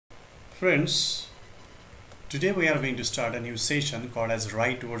Friends, today we are going to start a new session called as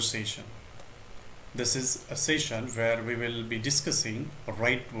right word session. This is a session where we will be discussing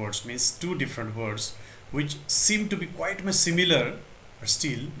right words, means two different words which seem to be quite much similar, but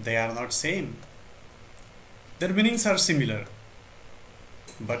still they are not same. Their meanings are similar,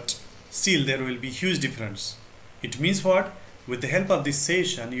 but still there will be huge difference. It means what? With the help of this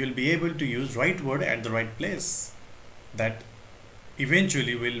session, you will be able to use right word at the right place. That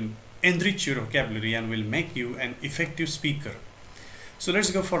eventually will enrich your vocabulary and will make you an effective speaker. So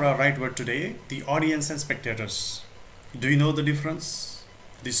let's go for our right word today, the audience and spectators. Do you know the difference?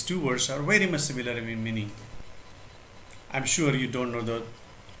 These two words are very much similar in meaning. I'm sure you don't know the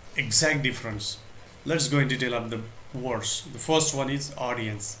exact difference. Let's go in detail of the words. The first one is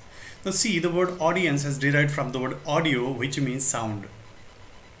audience. Now see, the word audience is derived from the word audio, which means sound.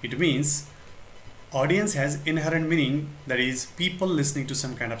 It means audience has inherent meaning, that is people listening to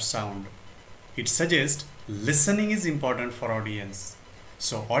some kind of sound. It suggests listening is important for audience.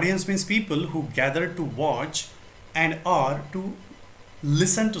 So audience means people who gather to watch and or to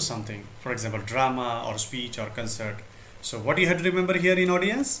listen to something, for example drama or speech or concert. So what you have to remember here in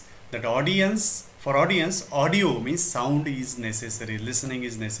audience, that audience, for audience, audio means sound is necessary, listening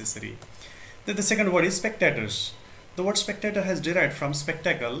is necessary. Then the second word is spectators. The word spectator has derived from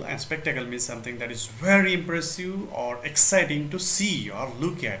spectacle, and spectacle means something that is very impressive or exciting to see or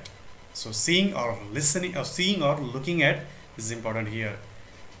look at. So seeing or listening or seeing or looking at is important here.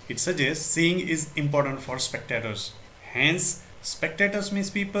 It suggests seeing is important for spectators. Hence, spectators means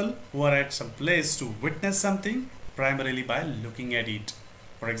people who are at some place to witness something primarily by looking at it.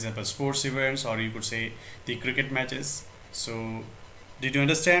 For example, sports events, or you could say the cricket matches. So did you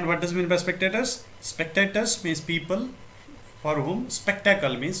understand what does mean by spectators? Spectators means people for whom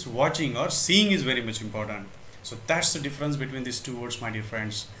spectacle means watching or seeing is very much important. So that's the difference between these two words, my dear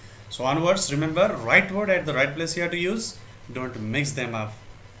friends. So onwards, remember, right word at the right place you have to use. Don't mix them up.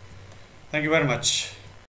 Thank you very much.